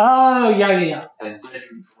 Oh, yeah. And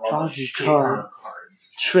Zedru Draws draws you a shit ton cards. of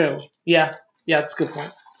cards. True. Yeah, that's a good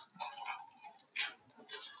point.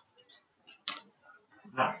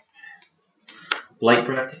 No. Light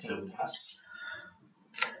Breath Totem Test.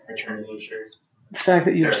 Return Nature. The fact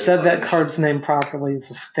that you've said that card's name properly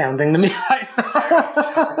is astounding to me right now.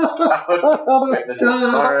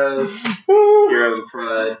 Stars, Hero of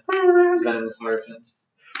Pride, Venomous Serpent,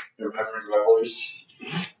 Remembering Revelers,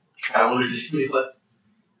 Traveler's Amulet,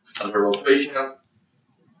 Underworld Rage Hound,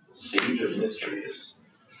 Sage of Mysteries,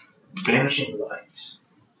 Vanishing Light,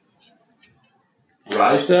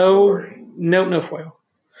 Rise to So, Glory. no foil.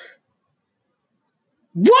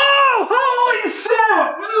 Whoa! Holy shit!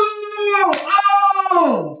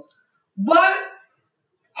 Oh! What?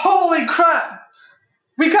 Holy crap!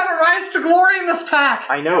 We got a Rise to Glory in this pack!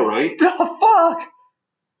 I know, right? The fuck?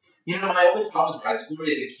 You know, my only problem with Rise to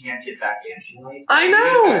Glory is it can't get back Vanishing Light. I It can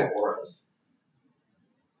know! get back Auras.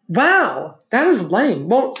 Wow, that is lame.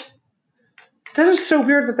 Well, that is so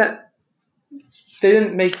weird that they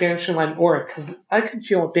didn't make Vanishing Light Aura, because I could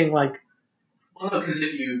feel it being like, Well, no, because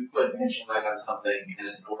if you put Vanishing Light on something and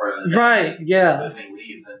it's an Aura, right, yeah. the thing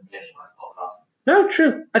leaves and Vanishing Light falls off. No,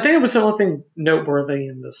 true. I think it was the only thing noteworthy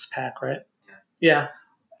in this pack, right? Yeah.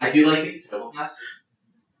 I do like the Total Pass.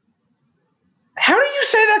 How do you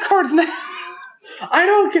say that card's name? I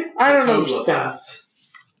don't understand.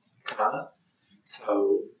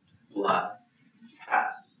 Tola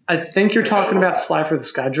Pass. I think you're talking about Slifer the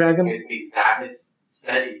Sky Dragon. It's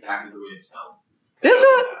said exactly the way it's spelled. Is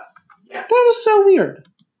it? Pass. Yes. That was so weird.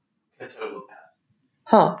 Total Pass.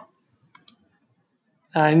 Huh.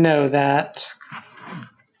 I know that.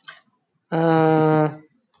 Oh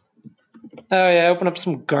yeah, open up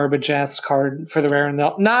some garbage ass card for the rare and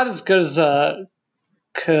not as good as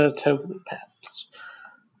Katopaps.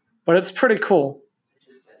 But it's pretty cool. I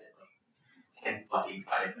just said it like 10 fucking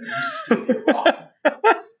times and you still get it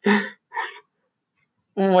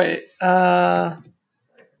wrong. Wait,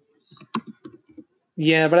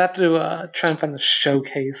 yeah, but I have to try and find the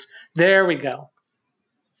showcase. There we go.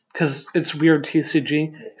 Because it's weird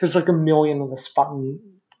TCG. There's like a million of this fucking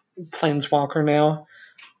Planeswalker now.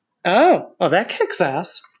 Oh, that kicks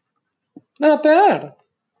ass. Not bad.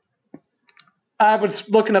 I was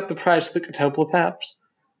looking up the price of the Katopaps.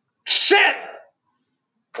 Shit!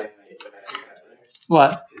 Wait, I take that there.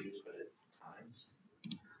 What? Because you just put it times.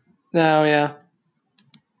 No, yeah.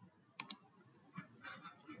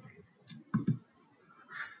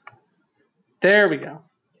 There we go.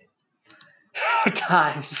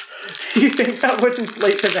 Times. Do you think that would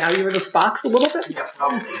inflate the value of this box a little bit? Yeah,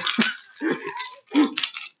 probably.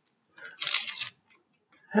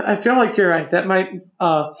 I feel like you're right. That might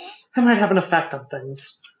have an effect on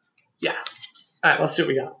things. Yeah. All right, let's see what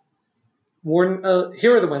we got. Warden,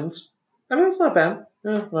 Here Are the Winds. I mean, it's not bad.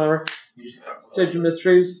 Whatever. You just got Sage of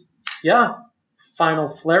Mysteries. Yeah.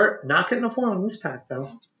 Final Flare. Not getting a foil in this pack,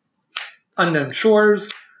 though. Unknown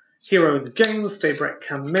Shores. Hero of the Games. Daybreak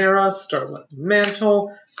Chimera. Starlit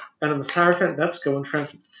Mantle. Venomous Hierophant. That's going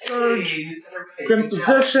Transmute Surge. Grim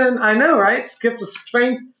Position. I know, right? Gift of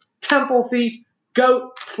Strength. Temple Thief.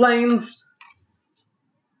 Goat. Plains.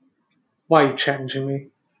 Why are you challenging me?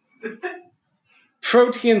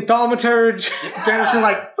 Protean Thaumaturge. Banishing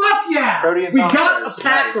like, fuck yeah! Protean We got Thaumaturge, a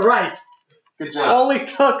pack nice. right. Good It job. only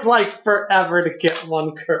took like forever to get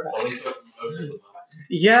one correct. Only took most of the box.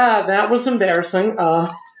 Yeah, that was embarrassing.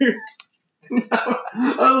 That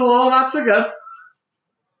was a little not so good.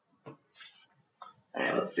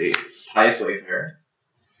 Alright, let's see. Pious Wayfarer,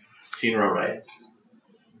 Funeral Rites,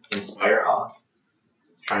 Inspire Awe,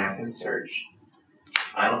 Triumphant Surge,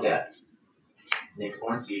 Final Death,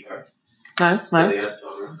 Nyxborn Seaguard, Nice, nice. Iliad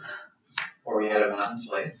Pilgrim, Orietta Mountain's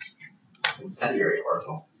Place, Incendiary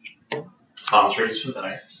Oracle, Thaumaturge's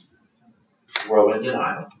Familiar, Whirlwind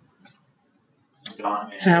Denial,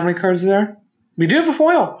 Dawn So how many cards are there? We do have a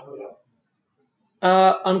foil.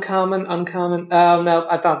 Uncommon. No,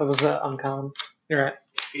 I thought that was uncommon. You're right.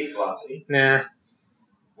 Escape Velocity, Nah.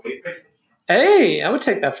 Wait Quick, Hey, I would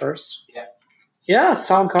take that first. Yeah. Yeah,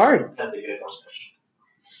 solid card. that's a good horsefish.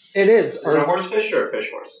 It is. Is it a horsefish or a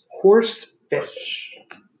fish horse? Horse fish.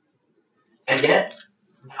 And yet,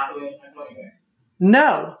 not going anywhere.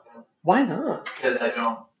 No. Why not? Because I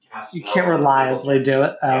don't cast You spells can't on reliably people's do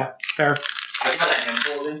it. Oh, Yeah. fair. I've got a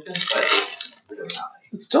handful of instants, but it's really not many.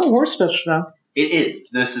 It's still a horse fish, though. It is.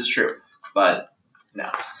 This is true. But,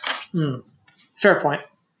 no. Fair point.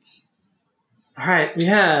 Alright, we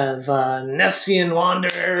have Nesvian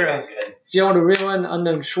Wanderer, That's good. Field of Ruin,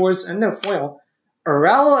 Unknown Shores, and no foil.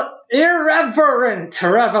 Irreverent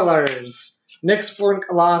Revelers, Nyxborn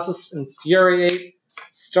Colossus, Infuriate,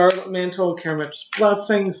 Starlit Mantle, Karamit's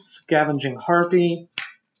Blessing, Scavenging Harpy,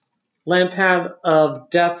 Lampad of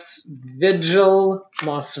Death's Vigil,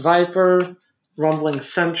 Moss Viper, Rumbling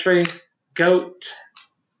Sentry, Goat,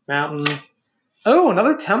 Mountain. Oh,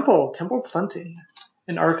 another Temple, Temple Plenty,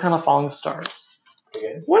 and Arcana Falling Stars.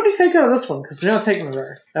 Okay. What do you think out of this one? Because you're not taking the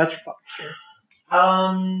rare. That's for fucking sure.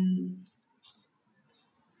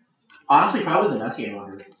 Honestly, probably the Nessian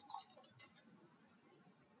one.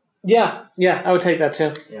 Yeah, I would take that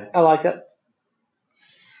too. Yeah. I like it.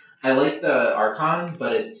 I like the Archon,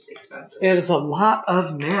 but it's expensive. It is a lot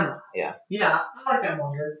of mana. Yeah. Yeah, I like that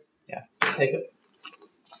Wanderer. Yeah. Take it.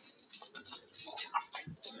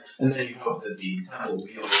 And then you hope that the Temple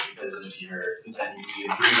wheel, because then you see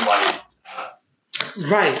a green-white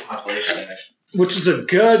Right, constellation deck. which is a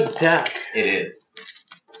good deck. It is.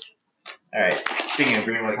 Alright, speaking of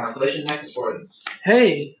green-white constellation, Nexus Wardens.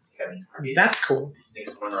 Hey, Scavenging Harpy, that's cool.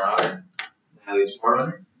 Nyxborn Marauder, Nihilus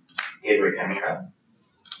Forerunner, Gateway Chimera,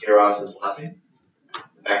 Eros' Blessing,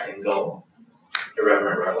 Vexing Gull,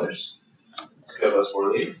 Irreverent Revelers, Skobos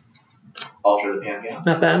Warlead, Alter the Pantheon,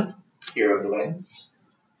 Not bad. Hero of the Winds,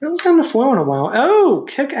 I haven't done the foil in a while. Oh,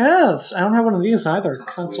 kick ass. I don't have one of these either.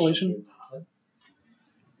 Constellation.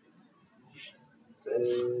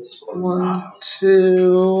 This one. 1,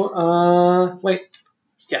 2, wait.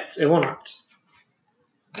 Yes, it will not.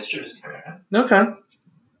 Mischievous Chimera. Okay.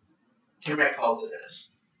 Chimera calls it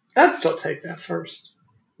in. I'd still take that first.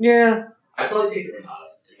 Yeah. I'd probably take the Renata,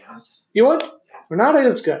 to be honest. You would? Renata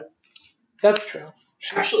is good. That's true.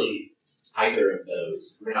 Actually, either of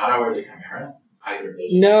those, Renata or the Chimera, either of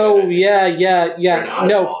those. No, would be good. yeah. Renata's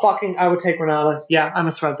No, awesome. fucking, I would take Renata. Yeah, I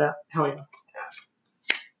misread that. Hell yeah.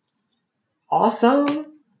 Awesome.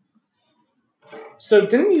 So,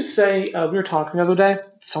 didn't you say, we were talking the other day,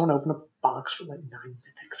 someone opened a box with like 9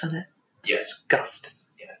 mythics in it? Yes. Disgusting.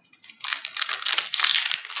 Yeah.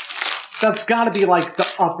 That's gotta be like the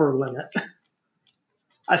upper limit.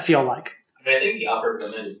 I feel like. I mean, I think the upper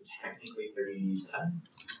limit is technically 37.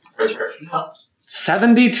 Or, no.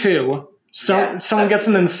 72. So, Yeah, someone gets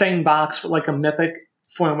an 72. insane box with like a mythic,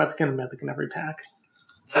 foil mythic, and a mythic in every pack.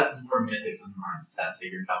 That's more mythics than more stats, so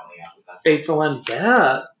you're definitely out with that. Faithful End,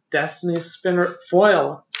 yeah. Destiny Spinner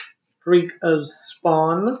Foil. Freak of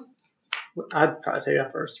Spawn. I'd probably take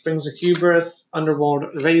that first. Springs of Hubris.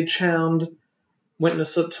 Underworld Ragehound.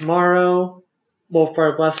 Witness of Tomorrow.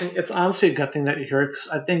 Wolfire Blessing. It's honestly a good thing that you're here because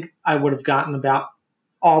I think I would have gotten about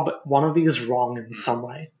all but one of these wrong in some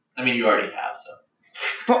way. I mean, you already have, so.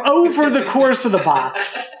 But over the course of the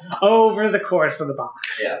box. Over the course of the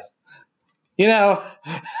box. Yeah. You know,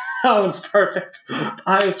 oh, it's perfect.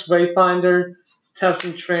 Pious Wayfinder,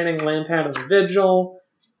 Testing Training, Lampad of Vigil,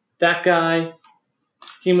 that guy,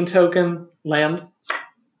 Human Token, Land,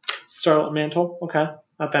 Starlit Mantle, okay,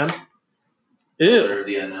 not bad. Ew, Or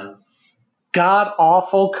the unknown. god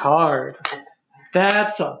awful card.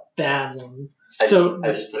 That's a bad one. I So-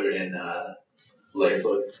 just put it in layer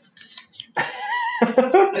fluid.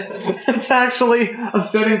 It's actually a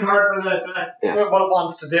fitting card for that deck. Yeah. What it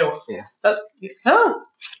wants to do. Yeah. Oh.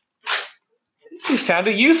 You found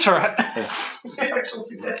a use for it.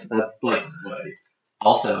 That's like what.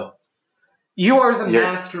 Also, You are the You're-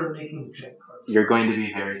 master of making shit cards. You're going to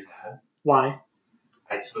be very sad. Why?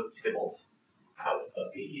 I took Tybalt out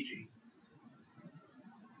of BEG.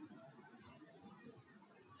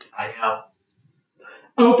 I know.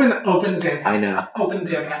 Open the damn pack. I know. Open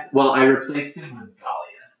the damn pack. Well, I replaced him with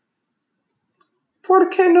Galia. Por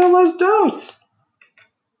qué no los dos?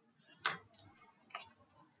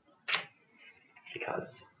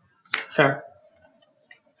 Because. Fair.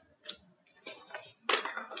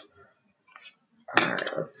 Alright,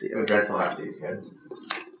 let's see. Oh, Dreadful Happy is good.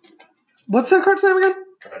 What's that card's name again?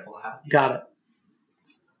 Dreadful Happy. Got it.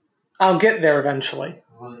 I'll get there eventually.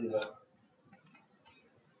 Alright,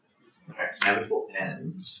 Navigable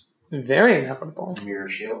End. Very inevitable. Mirror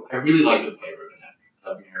Shield. I really like the flavor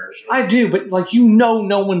of Mirror Shield. I do, but like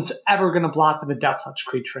no one's ever gonna block with a Death Touch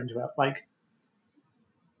creature into it. Like,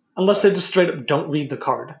 unless they just straight up don't read the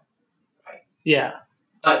card. Right. Yeah.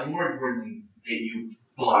 But more importantly, that you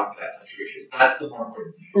block Death Touch creatures. That's the more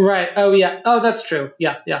important thing. Right. Oh yeah. Oh, that's true.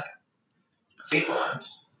 Yeah. Yeah. Faithful End.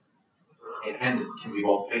 And it can be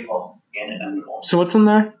both faithful and inevitable. So what's in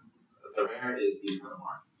there? The rare is the Eternal.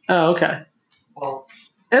 Oh, okay. Well,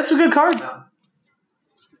 It's a good card. no.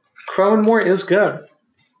 Crow and More is good.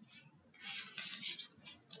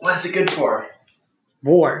 What's it good for?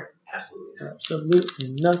 War. Absolutely. Absolutely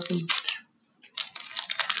nothing.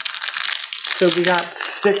 So we got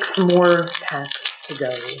 6 more packs to go.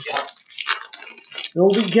 Yep. Will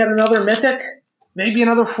we get another mythic? Maybe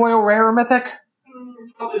another foil rare mythic?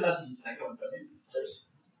 Probably not in the second one, but maybe first.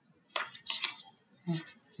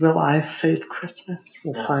 Will I save Christmas?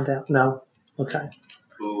 We'll No. find out. No. Okay.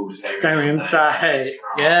 Ooh, Staring inside.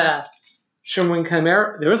 Yeah. Shimmering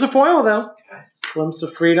Chimera. There is a foil though. Okay. Glimpse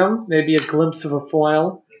of Freedom. Maybe a glimpse of a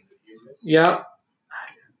foil. Yep.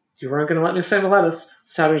 You weren't going to let me say the lettuce.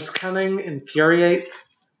 Saturn's Cunning. Infuriate.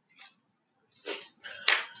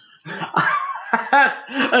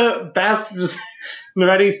 Bastard's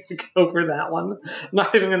ready to go for that one. I'm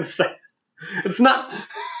not even going to say. It's not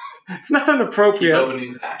Keep inappropriate.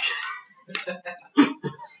 opening the pack.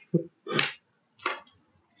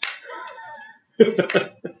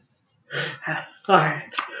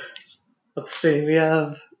 Alright. Let's see. We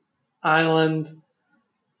have Island.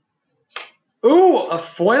 Ooh, a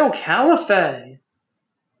foil Caliphate.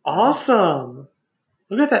 Awesome.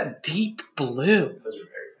 Look at that deep blue. Those are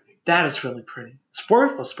very pretty. That is really pretty. It's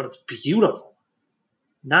worthless, but it's beautiful.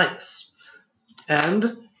 Nice.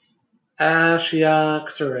 And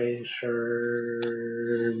Ashiok's Erasure.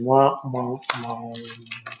 Those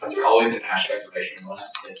are always an Ash Exploration in the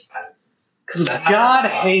last 6 packs. Because God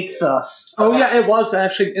hates us. Oh yeah, it was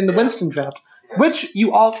actually in the Winston draft, which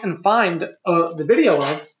you all can find the video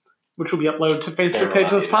of, which will be uploaded to Facebook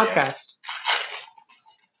page of this podcast.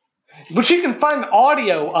 Which you can find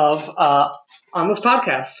audio of on this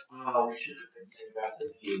podcast. Oh, we should have been thinking about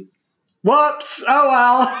the piece. Whoops! Oh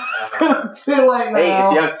well. Too late now. Hey,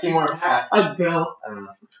 if you have 2 more packs. I don't.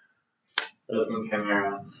 Built-in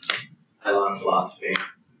Chimera. Pylon Philosophy.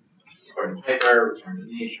 Sword and Piper. Return to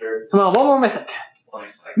Nature. Come on, one more mythic. Flying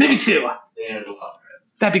Cycle. Maybe 2. The End of the Lost Red.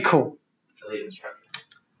 That'd be cool. Elite Instructor.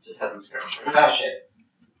 Test and Skirmisher. Ah, shit.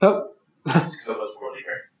 Oh. Scopus War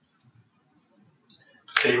Leader.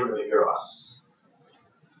 Favorite of the Euros.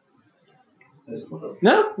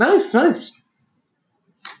 No, nice.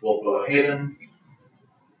 Wolf of Haven.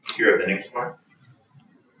 Hero of the Nyx War.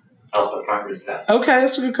 Elspeth Conquers Death. Okay,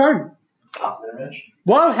 that's a good card. Toss Image.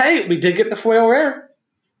 Well, hey, we did get the foil rare.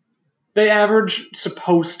 They average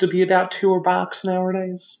supposed to be about 2 a box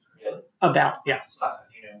nowadays. Really? About, yes.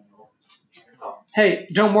 Hey,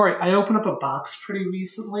 don't worry. I opened up a box pretty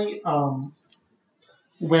recently,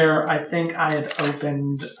 where I think I had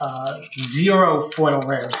opened 0 foil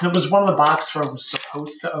rares. And it was one of the boxes where I was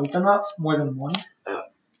supposed to open up more than one. Oh.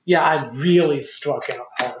 Yeah, I really struck out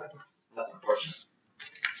hard. That's unfortunate.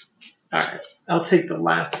 Alright, I'll take the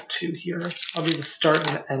last 2 here. I'll do the start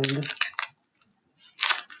and the end.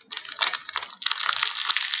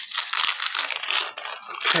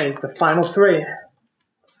 Okay, the final 3.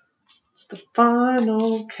 It's the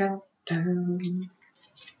final countdown.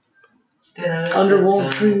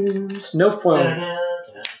 Underworld Dreams, no foil.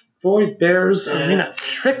 Void Bears, Arena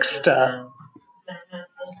Trickster.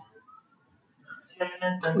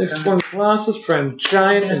 Next one, Colossus, Friend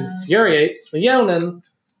Giant, Infuriate, Leonin,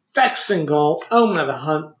 Vexingol, Omen of the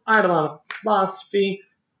Hunt, Eidolon of Philosophy,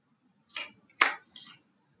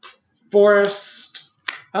 Forest.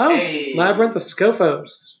 Oh, Hey. Labyrinth of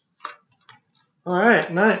Scophos.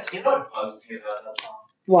 Alright, nice. You know what bugs me about that song?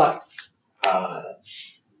 What?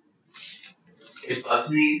 It bugs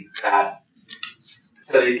me that.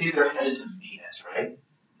 So they say they're headed to Venus, right?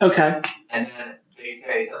 Okay. And then they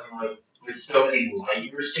say something like, with so many light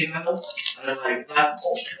years together, and I'm like, that's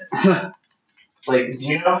bullshit. Like, do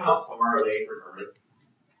you know how far away from Earth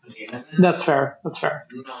Venus is? That's fair. That's fair.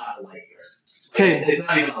 Not a light year. Like, Okay. it's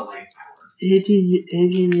not even a light hour.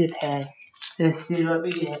 Let's see what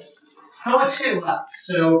we get. It's only 2 left,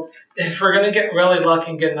 so if we're gonna get really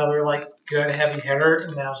lucky and get another like good heavy hitter,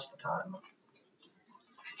 now's the time.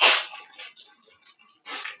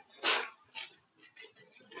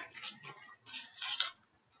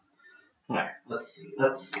 Alright, let's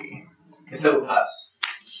see. Katoa Pass.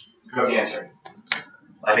 Grove Dancer.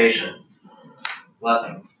 Libation.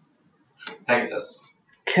 Blessing. Pegasus.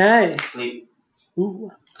 Okay. Sleep.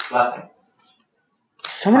 Ooh, Blessing.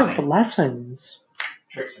 so many Fine. blessings.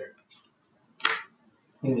 Trickster. I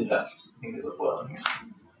think the dust. I think there's a foil in here.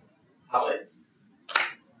 Hotlight.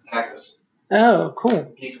 Texas. Oh,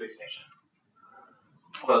 cool. Gateway Station.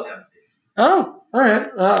 Foil Temptation. Oh, all right.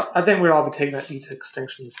 I think we'd all be taking that E to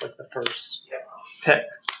Extinction as like the first Yeah. pick.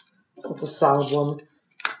 That's a solid one.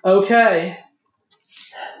 Okay.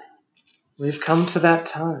 We've come to that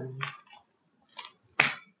time.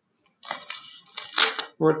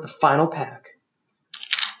 We're at the final pack.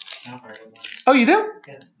 Oh, you do?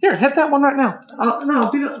 Yeah. Here, hit that one right now. No,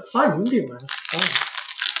 I'll do that. Fine, you can do last. Fine.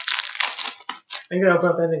 I'm gonna open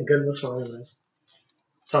up anything good in this one, anyways.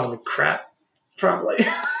 It's all like crap, probably.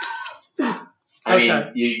 I mean,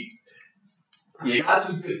 Okay. you got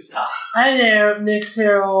some good stuff. I know, Nick's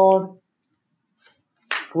Herald,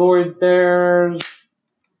 Glory Bears.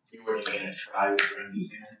 You weren't even gonna try with your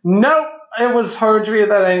NBC. Nope, it was hard to read at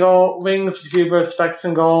that angle. Wings, Cuba, Specs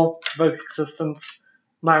and Goal, Vogue Existence,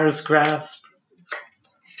 Myers Grasp,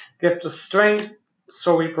 Gift of Strength,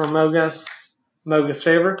 Soul Reaper Mogus, Mogus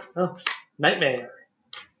Favor, oh, Nightmare.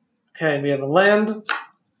 Okay, we have a land.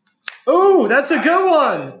 Ooh, that's a good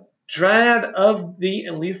one! Dryad of the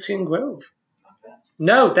Elysian Grove.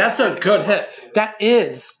 No, that's a good hit. That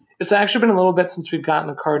is. It's actually been a little bit since we've gotten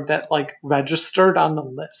a card that like registered on the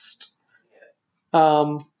list.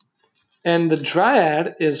 And the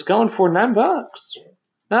Dryad is going for $9.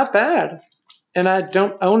 Not bad. And I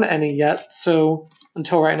don't own any yet, so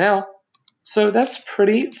until right now. So that's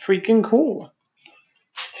pretty freaking cool.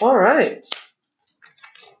 All right.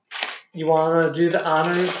 You want to do the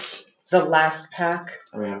honors? The last pack?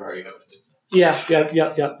 I mean, I've already opened it. So. Yeah.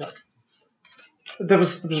 That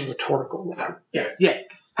was rhetorical. Yeah.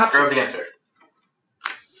 Grove Dancer.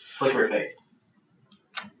 Flicker of Fate.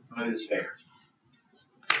 Mogus Favor.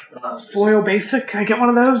 Foil basic. Can I get one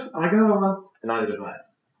of those? I got one. Another Divine.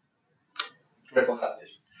 Dreadful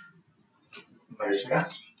Hotfish. Myers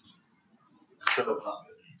Grasp. Triple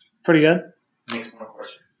Possibility. Pretty good. Makes more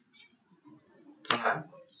courser. What happened,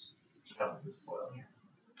 please? I don't think there's a foil in here.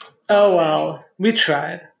 Oh well, we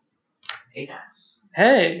tried. Apex.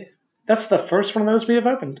 Hey, that's the first one of those we have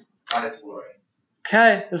opened. Rise to Glory.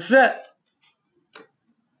 Okay, this is it.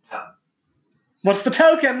 Yeah. What's the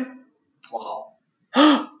token? Wall.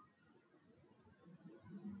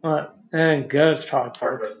 What? And Ghost probably.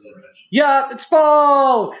 Part versus the Rich. Yeah, it's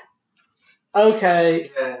bulk!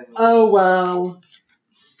 Okay. Oh well.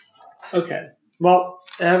 Okay. Well,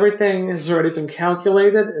 everything has already been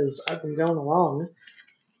calculated as I've been going along.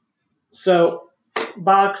 So,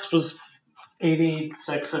 box was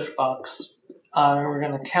 86-ish bucks. We're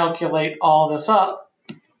going to calculate all this up,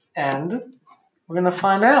 and we're going to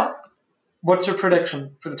find out. What's your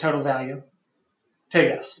prediction for the total value?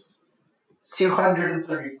 Take a guess.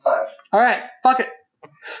 235. Alright, fuck it.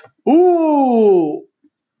 Ooh!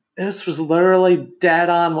 This was literally dead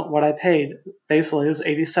on what I paid. Basically, it was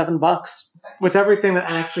 $87. Nice. With everything that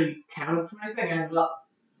actually counted for anything, I ended up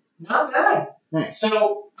not bad. Nice.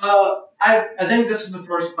 So, I think this is the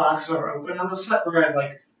first box I've ever opened on the set where I,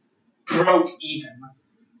 like, broke even.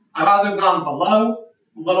 I've either gone below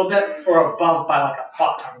a little bit or above by, like, a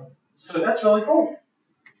fuck ton. So that's really cool.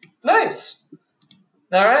 Nice.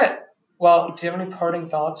 All right. Well, do you have any parting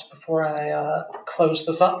thoughts before I close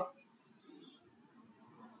this up?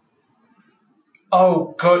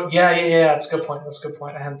 Oh, good. Yeah. That's a good point.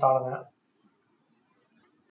 I hadn't thought of that.